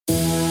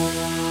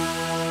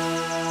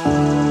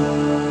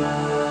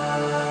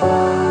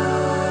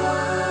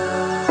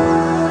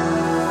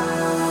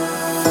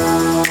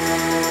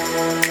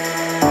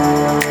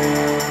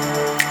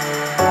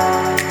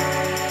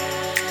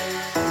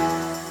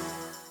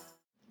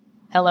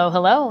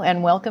Hello,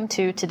 and welcome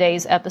to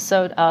today's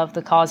episode of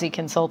the Causey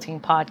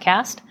Consulting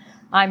Podcast.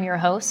 I'm your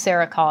host,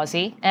 Sarah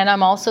Causey, and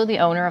I'm also the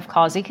owner of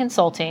Causey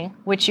Consulting,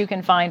 which you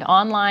can find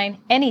online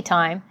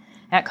anytime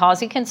at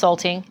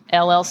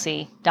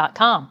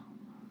causeyconsultingllc.com.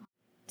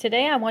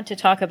 Today I want to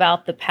talk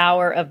about the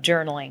power of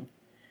journaling.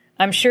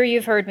 I'm sure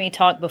you've heard me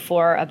talk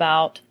before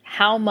about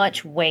how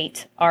much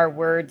weight our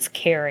words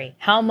carry,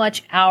 how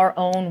much our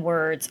own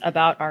words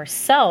about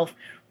ourselves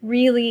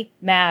really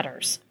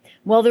matters.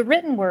 Well, the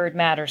written word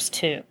matters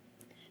too.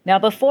 Now,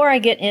 before I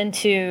get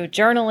into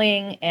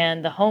journaling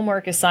and the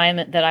homework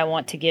assignment that I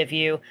want to give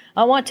you,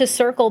 I want to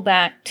circle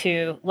back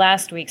to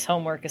last week's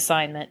homework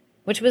assignment,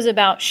 which was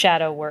about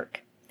shadow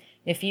work.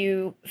 If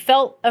you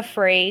felt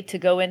afraid to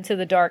go into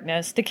the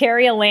darkness, to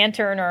carry a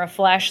lantern or a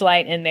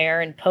flashlight in there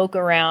and poke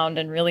around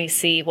and really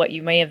see what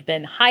you may have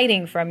been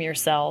hiding from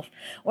yourself,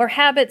 or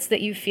habits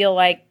that you feel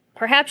like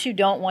perhaps you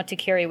don't want to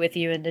carry with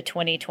you into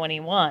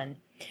 2021,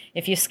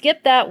 if you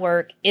skip that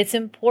work, it's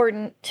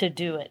important to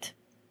do it.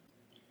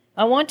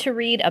 I want to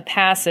read a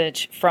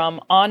passage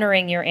from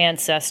Honoring Your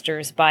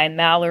Ancestors by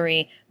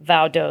Mallory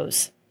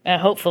Valdose.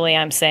 Hopefully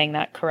I'm saying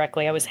that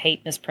correctly. I always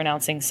hate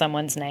mispronouncing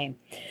someone's name.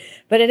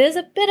 But it is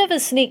a bit of a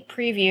sneak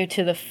preview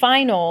to the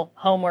final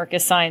homework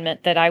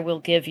assignment that I will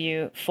give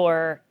you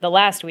for the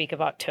last week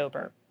of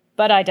October.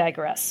 But I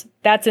digress.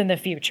 That's in the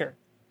future.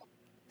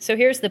 So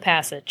here's the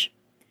passage.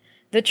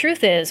 The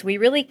truth is, we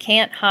really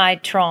can't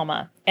hide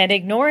trauma, and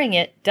ignoring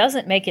it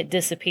doesn't make it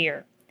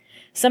disappear.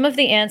 Some of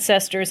the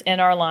ancestors in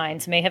our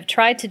lines may have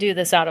tried to do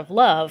this out of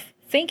love,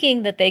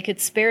 thinking that they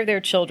could spare their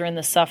children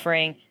the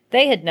suffering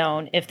they had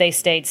known if they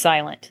stayed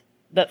silent.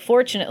 But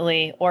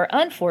fortunately, or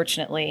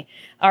unfortunately,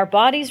 our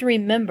bodies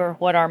remember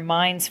what our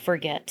minds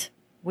forget.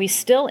 We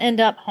still end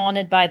up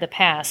haunted by the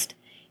past,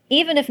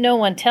 even if no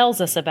one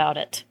tells us about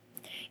it.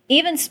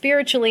 Even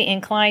spiritually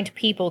inclined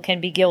people can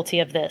be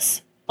guilty of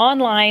this.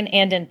 Online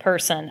and in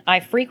person, I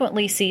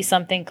frequently see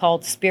something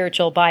called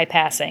spiritual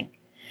bypassing.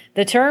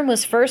 The term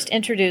was first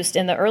introduced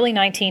in the early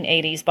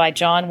 1980s by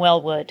John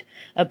Welwood,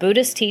 a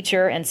Buddhist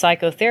teacher and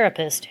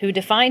psychotherapist who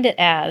defined it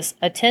as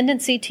a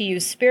tendency to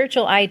use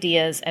spiritual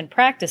ideas and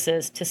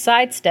practices to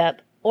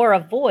sidestep or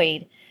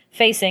avoid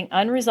facing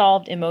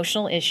unresolved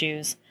emotional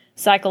issues,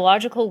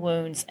 psychological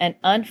wounds, and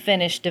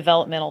unfinished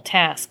developmental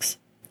tasks.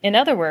 In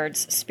other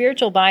words,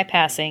 spiritual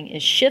bypassing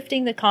is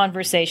shifting the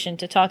conversation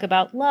to talk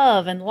about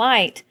love and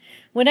light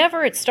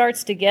whenever it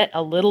starts to get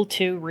a little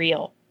too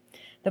real.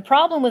 The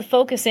problem with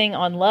focusing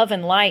on love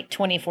and light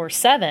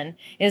 24/7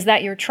 is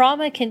that your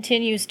trauma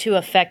continues to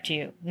affect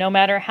you, no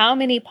matter how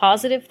many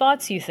positive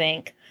thoughts you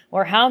think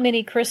or how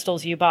many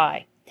crystals you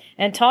buy.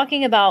 And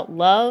talking about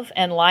love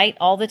and light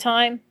all the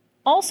time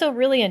also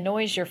really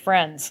annoys your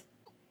friends.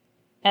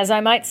 As I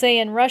might say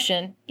in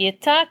Russian, "I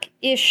tak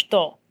и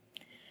что?"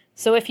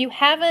 So if you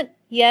haven't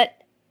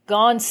yet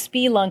gone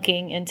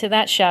spelunking into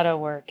that shadow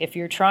work, if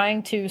you're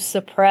trying to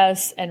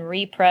suppress and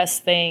repress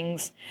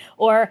things,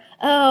 or,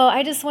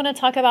 I just want to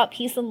talk about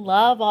peace and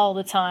love all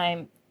the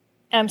time,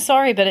 I'm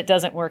sorry, but it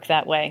doesn't work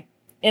that way.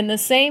 In the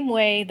same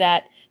way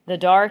that the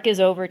dark is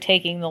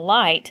overtaking the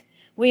light,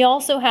 we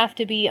also have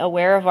to be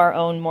aware of our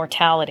own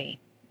mortality.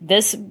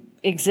 This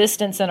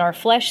existence in our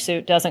flesh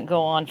suit doesn't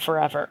go on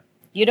forever.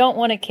 You don't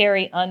want to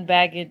carry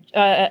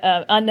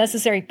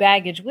unnecessary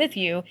baggage with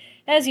you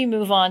as you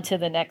move on to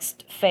the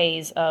next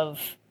phase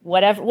of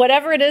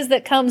whatever it is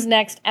that comes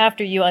next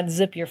after you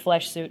unzip your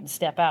flesh suit and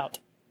step out.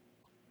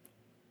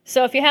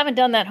 So if you haven't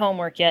done that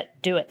homework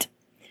yet, do it.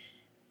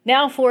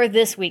 Now for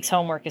this week's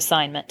homework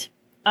assignment.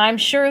 I'm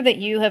sure that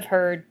you have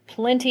heard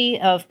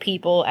plenty of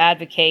people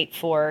advocate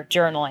for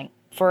journaling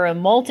for a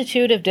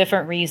multitude of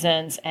different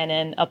reasons and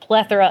in a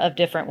plethora of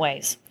different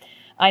ways.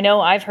 I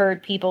know I've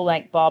heard people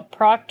like Bob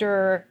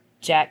Proctor,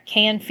 Jack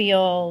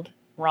Canfield,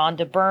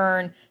 Rhonda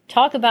Byrne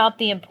talk about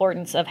the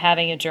importance of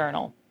having a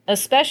journal,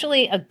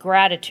 especially a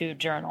gratitude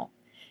journal,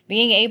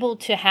 being able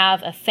to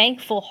have a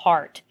thankful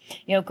heart.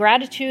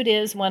 Gratitude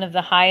is one of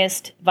the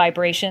highest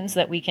vibrations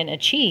that we can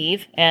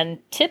achieve, and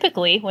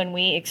typically when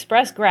we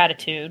express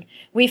gratitude,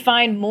 we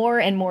find more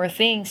and more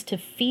things to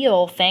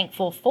feel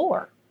thankful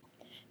for.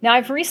 Now,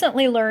 I've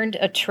recently learned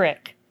a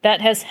trick that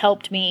has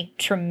helped me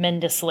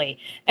tremendously,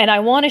 and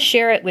I want to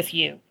share it with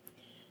you.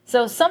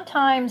 So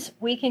sometimes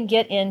we can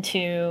get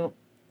into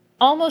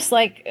almost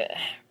like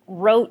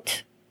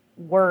rote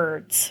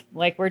words,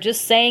 like we're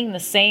just saying the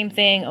same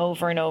thing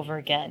over and over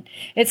again.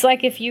 It's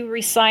like if you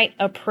recite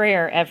a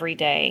prayer every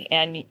day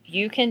and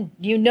you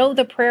know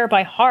the prayer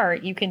by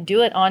heart, you can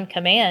do it on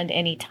command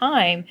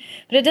anytime,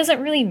 but it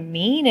doesn't really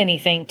mean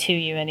anything to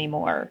you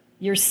anymore.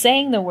 You're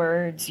saying the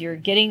words, you're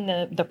getting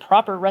the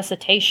proper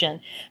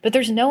recitation, but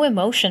there's no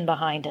emotion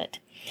behind it.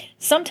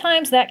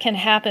 Sometimes that can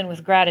happen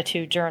with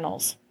gratitude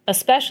journals,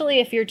 especially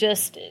if you're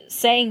just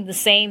saying the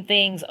same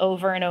things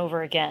over and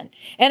over again,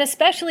 and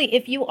especially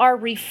if you are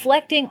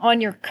reflecting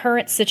on your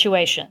current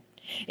situation.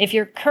 If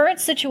your current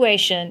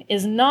situation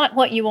is not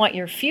what you want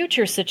your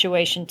future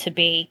situation to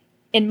be,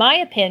 in my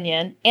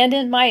opinion and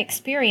in my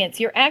experience,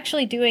 you're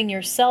actually doing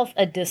yourself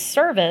a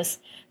disservice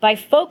by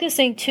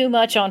focusing too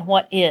much on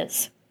what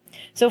is.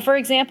 So, for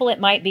example, it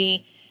might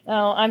be,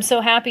 oh, I'm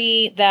so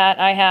happy that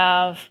I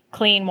have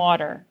clean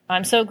water.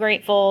 I'm so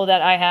grateful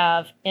that I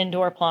have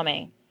indoor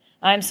plumbing.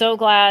 I'm so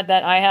glad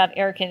that I have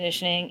air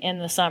conditioning in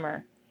the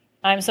summer.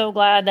 I'm so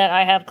glad that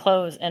I have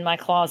clothes in my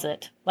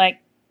closet.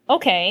 Like,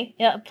 okay,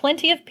 yeah,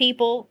 plenty of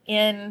people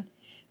in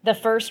the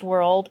first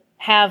world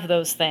have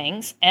those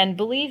things. And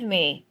believe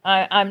me,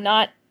 I'm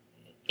not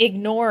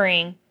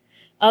ignoring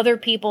other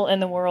people in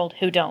the world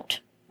who don't.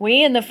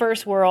 We in the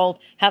first world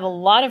have a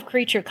lot of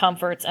creature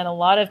comforts and a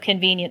lot of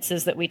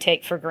conveniences that we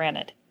take for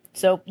granted.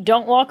 So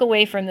don't walk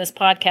away from this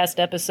podcast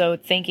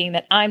episode thinking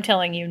that I'm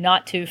telling you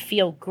not to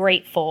feel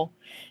grateful,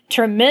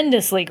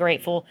 tremendously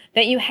grateful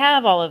that you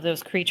have all of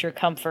those creature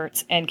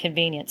comforts and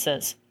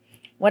conveniences.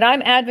 What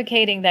I'm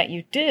advocating that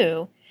you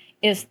do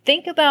is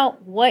think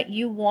about what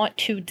you want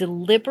to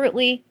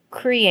deliberately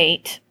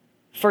create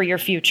for your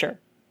future.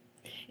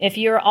 If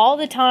you're all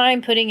the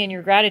time putting in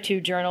your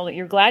gratitude journal that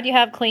you're glad you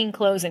have clean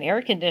clothes and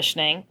air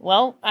conditioning,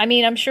 well, I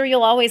mean, I'm sure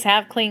you'll always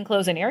have clean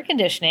clothes and air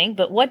conditioning,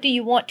 but what do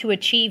you want to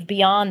achieve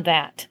beyond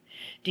that?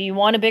 Do you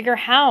want a bigger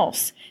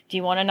house? Do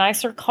you want a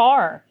nicer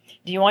car?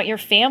 Do you want your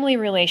family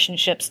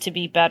relationships to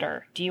be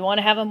better? Do you want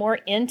to have a more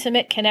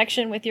intimate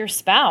connection with your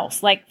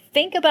spouse? Like,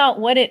 think about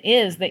what it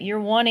is that you're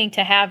wanting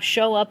to have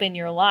show up in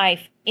your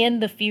life in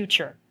the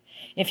future.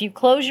 If you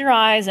close your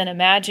eyes and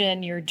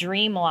imagine your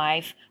dream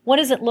life, what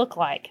does it look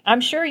like?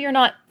 I'm sure you're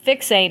not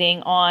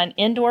fixating on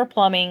indoor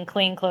plumbing,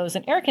 clean clothes,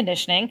 and air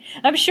conditioning.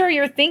 I'm sure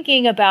you're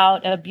thinking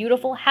about a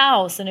beautiful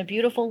house and a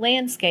beautiful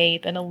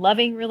landscape and a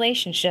loving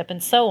relationship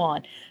and so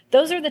on.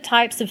 Those are the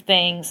types of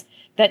things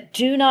that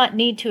do not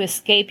need to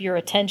escape your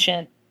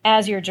attention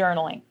as you're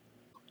journaling.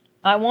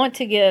 I want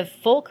to give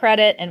full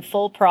credit and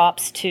full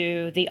props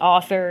to the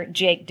author,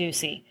 Jake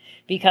Ducey.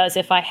 Because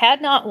if I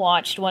had not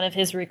watched one of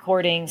his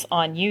recordings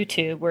on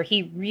YouTube where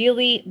he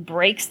really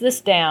breaks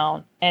this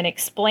down and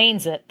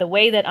explains it the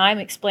way that I'm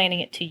explaining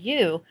it to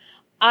you,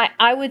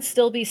 I would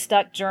still be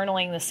stuck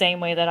journaling the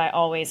same way that I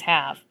always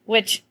have,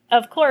 which,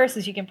 of course,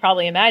 as you can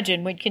probably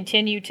imagine, would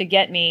continue to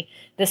get me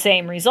the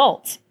same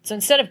results. So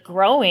instead of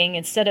growing,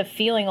 instead of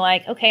feeling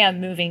like, okay, I'm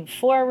moving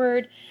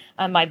forward,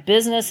 my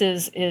business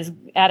is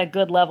at a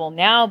good level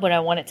now, but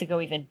I want it to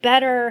go even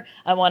better.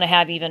 I want to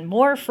have even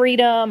more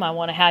freedom. I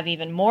want to have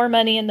even more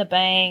money in the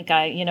bank.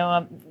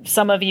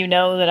 Some of you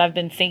know that I've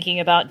been thinking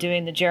about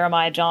doing the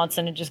Jeremiah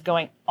Johnson and just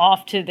going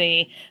off to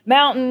the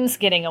mountains,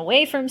 getting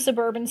away from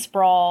suburban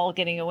sprawl,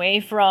 getting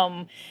away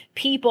from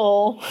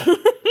people.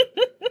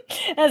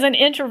 As an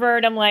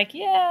introvert, I'm like,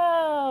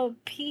 yeah,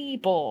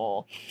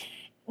 people.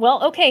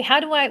 Well, okay,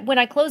 when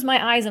I close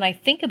my eyes and I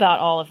think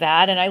about all of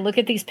that and I look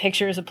at these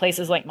pictures of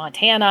places like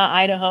Montana,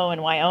 Idaho,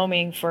 and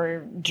Wyoming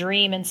for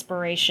dream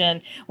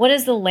inspiration, what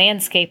does the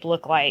landscape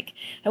look like?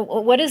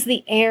 What does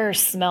the air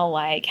smell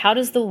like? How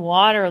does the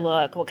water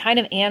look? What kind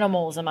of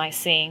animals am I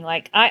seeing?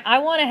 Like, I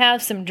want to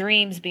have some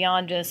dreams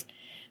beyond just,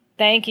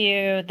 thank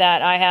you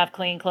that I have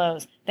clean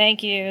clothes.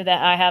 Thank you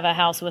that I have a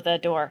house with a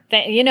door.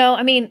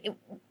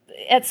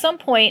 At some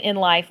point in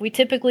life, we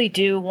typically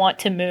do want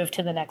to move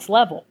to the next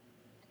level.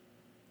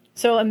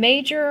 So a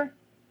major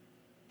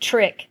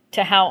trick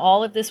to how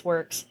all of this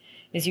works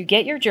is you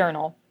get your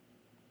journal,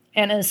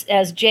 and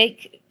as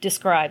Jake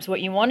describes, what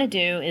you want to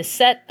do is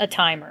set a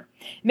timer.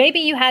 Maybe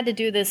you had to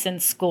do this in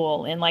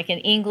school, in like an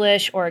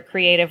English or a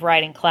creative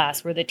writing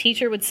class, where the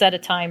teacher would set a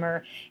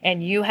timer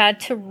and you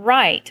had to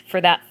write for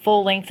that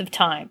full length of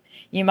time.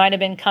 You might have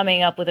been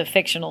coming up with a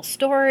fictional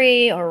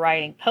story or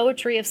writing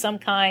poetry of some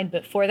kind,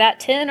 but for that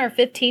 10 or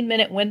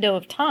 15-minute window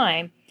of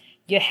time,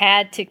 you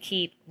had to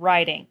keep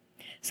writing.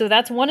 So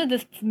that's one of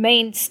the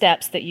main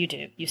steps that you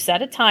do. You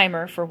set a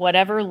timer for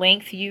whatever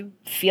length you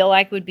feel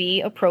like would be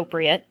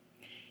appropriate,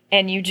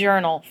 and you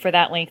journal for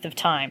that length of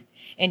time.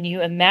 And you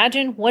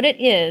imagine what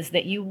it is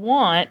that you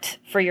want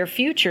for your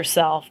future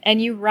self, and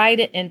you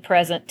write it in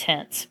present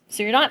tense.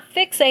 So you're not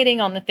fixating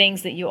on the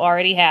things that you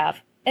already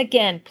have.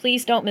 Again,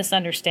 please don't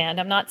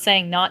misunderstand. I'm not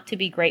saying not to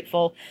be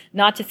grateful,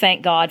 not to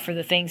thank God for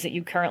the things that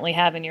you currently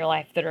have in your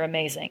life that are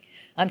amazing.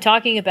 I'm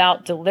talking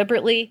about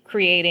deliberately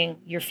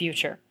creating your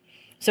future.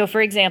 So,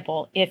 for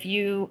example, if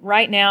you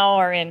right now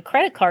are in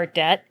credit card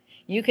debt,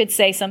 you could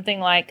say something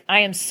like, I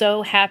am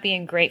so happy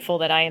and grateful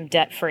that I am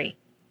debt-free.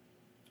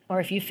 Or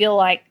if you feel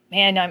like,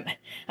 man,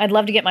 I'd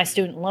love to get my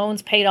student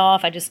loans paid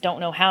off, I just don't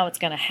know how it's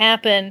going to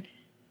happen.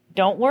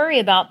 Don't worry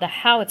about the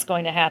how it's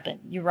going to happen.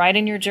 You write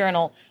in your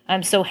journal,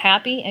 I'm so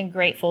happy and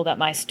grateful that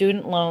my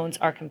student loans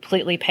are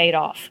completely paid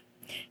off.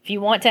 If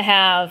you want to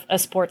have a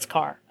sports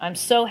car, I'm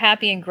so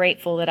happy and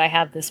grateful that I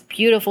have this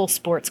beautiful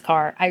sports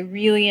car. I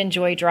really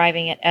enjoy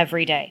driving it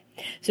every day.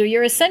 So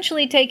you're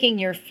essentially taking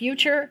your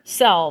future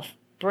self,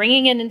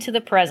 bringing it into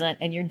the present,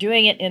 and you're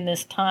doing it in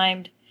this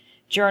timed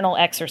journal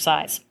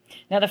exercise.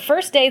 Now, the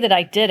first day that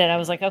I did it, I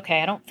was like,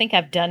 okay, I don't think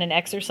I've done an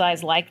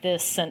exercise like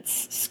this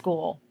since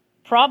school.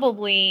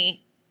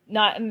 Probably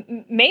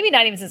maybe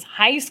not even since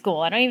high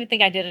school. I don't even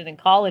think I did it in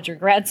college or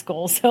grad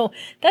school. So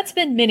that's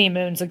been many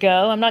moons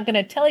ago. I'm not going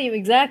to tell you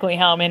exactly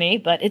how many,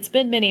 but it's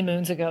been many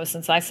moons ago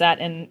since I sat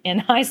in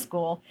high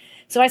school.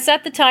 So I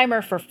set the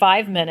timer for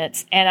 5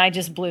 minutes and I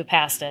just blew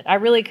past it. I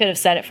really could have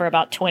set it for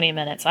about 20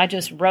 minutes. I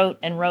just wrote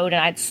and wrote,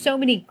 and I had so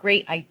many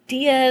great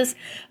ideas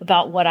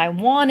about what I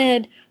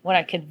wanted, what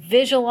I could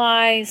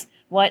visualize,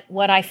 what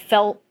I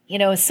felt,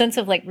 a sense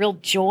of like real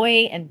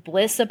joy and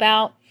bliss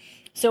about.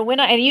 So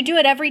and you do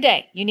it every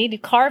day. You need to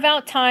carve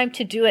out time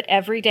to do it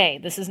every day.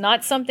 This is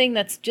not something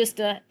that's just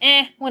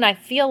when I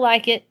feel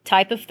like it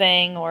type of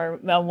thing, or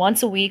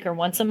once a week or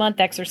once a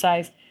month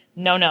exercise.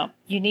 No.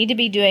 You need to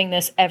be doing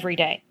this every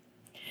day.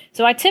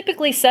 So I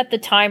typically set the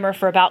timer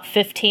for about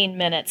 15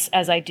 minutes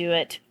as I do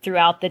it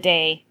throughout the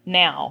day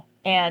now.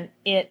 And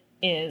it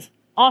is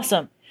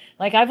awesome.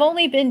 Like, I've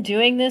only been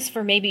doing this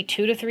for maybe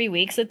 2 to 3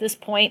 weeks at this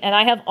point, and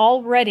I have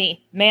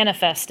already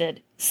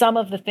manifested some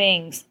of the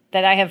things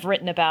that I have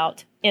written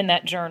about in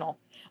that journal.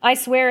 I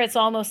swear it's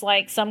almost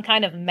like some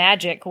kind of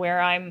magic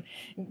where I'm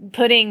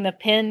putting the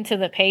pen to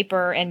the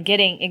paper and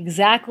getting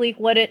exactly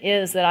what it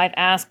is that I've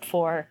asked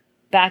for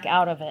back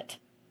out of it.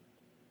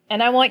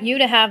 And I want you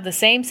to have the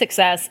same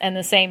success and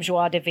the same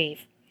joie de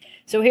vivre.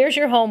 So here's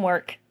your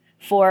homework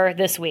for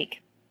this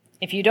week.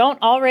 If you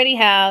don't already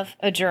have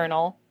a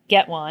journal,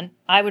 get one.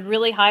 I would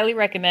really highly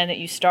recommend that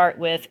you start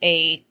with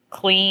a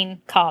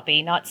clean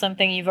copy, not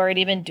something you've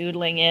already been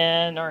doodling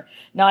in, or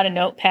not a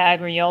notepad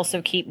where you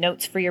also keep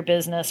notes for your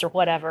business or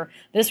whatever.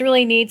 This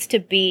really needs to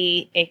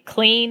be a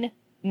clean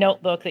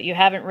notebook that you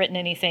haven't written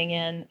anything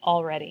in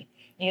already.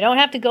 You don't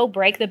have to go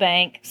break the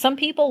bank. Some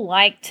people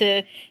like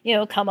to,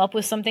 come up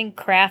with something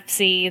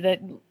craftsy that,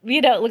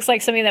 it looks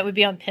like something that would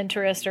be on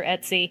Pinterest or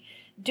Etsy.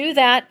 Do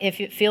that if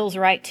it feels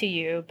right to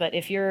you. But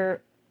if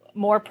you're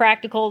more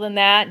practical than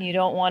that and you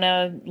don't want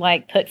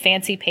to put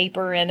fancy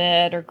paper in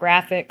it or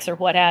graphics or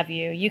what have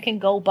you, you can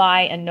go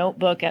buy a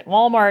notebook at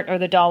Walmart or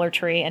the Dollar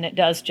Tree, and it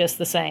does just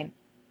the same.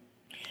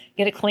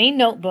 Get a clean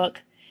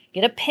notebook,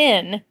 get a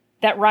pen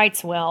that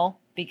writes well,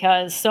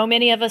 because so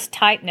many of us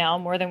type now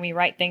more than we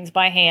write things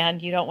by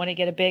hand. You don't want to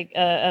get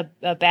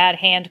a bad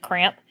hand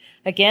cramp.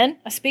 Again,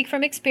 I speak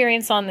from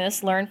experience on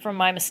this, learn from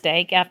my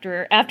mistake.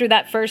 After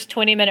that first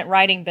 20-minute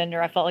writing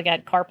bender, I felt like I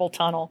had carpal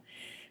tunnel.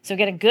 So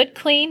get a good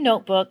clean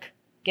notebook,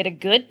 get a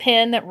good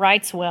pen that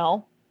writes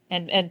well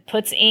and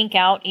puts ink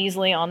out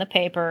easily on the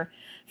paper.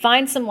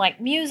 Find some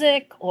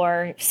music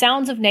or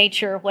sounds of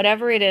nature,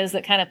 whatever it is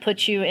that kind of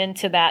puts you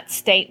into that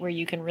state where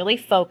you can really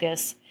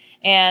focus.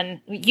 And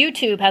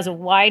YouTube has a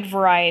wide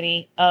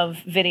variety of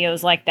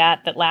videos like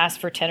that last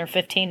for 10 or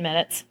 15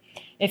 minutes.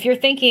 If you're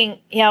thinking,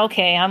 yeah,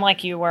 okay, I'm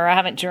like you, where I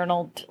haven't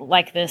journaled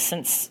like this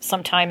since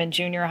sometime in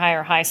junior high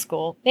or high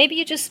school, maybe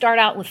you just start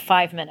out with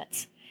 5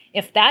 minutes.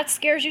 If that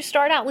scares you,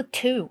 start out with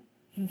 2.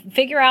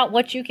 Figure out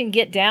what you can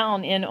get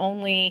down in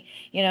only,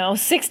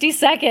 60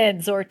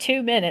 seconds or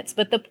 2 minutes.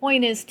 But the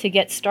point is to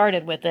get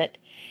started with it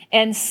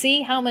and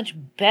see how much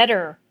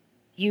better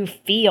you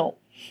feel.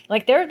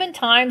 There have been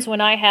times when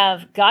I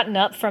have gotten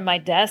up from my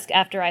desk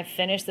after I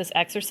finished this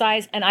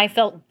exercise and I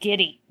felt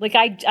giddy.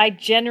 I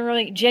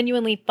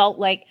genuinely felt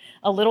like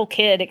a little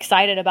kid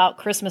excited about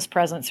Christmas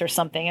presents or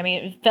something. I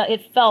mean,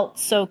 it felt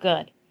so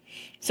good.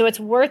 So it's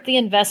worth the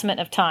investment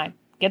of time.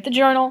 Get the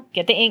journal,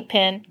 get the ink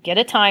pen, get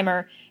a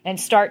timer, and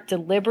start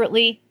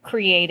deliberately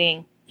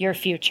creating your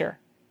future.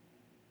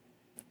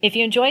 If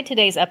you enjoyed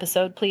today's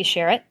episode, please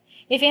share it.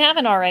 If you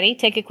haven't already,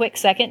 take a quick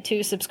second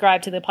to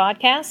subscribe to the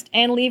podcast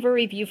and leave a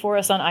review for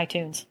us on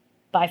iTunes.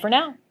 Bye for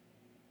now.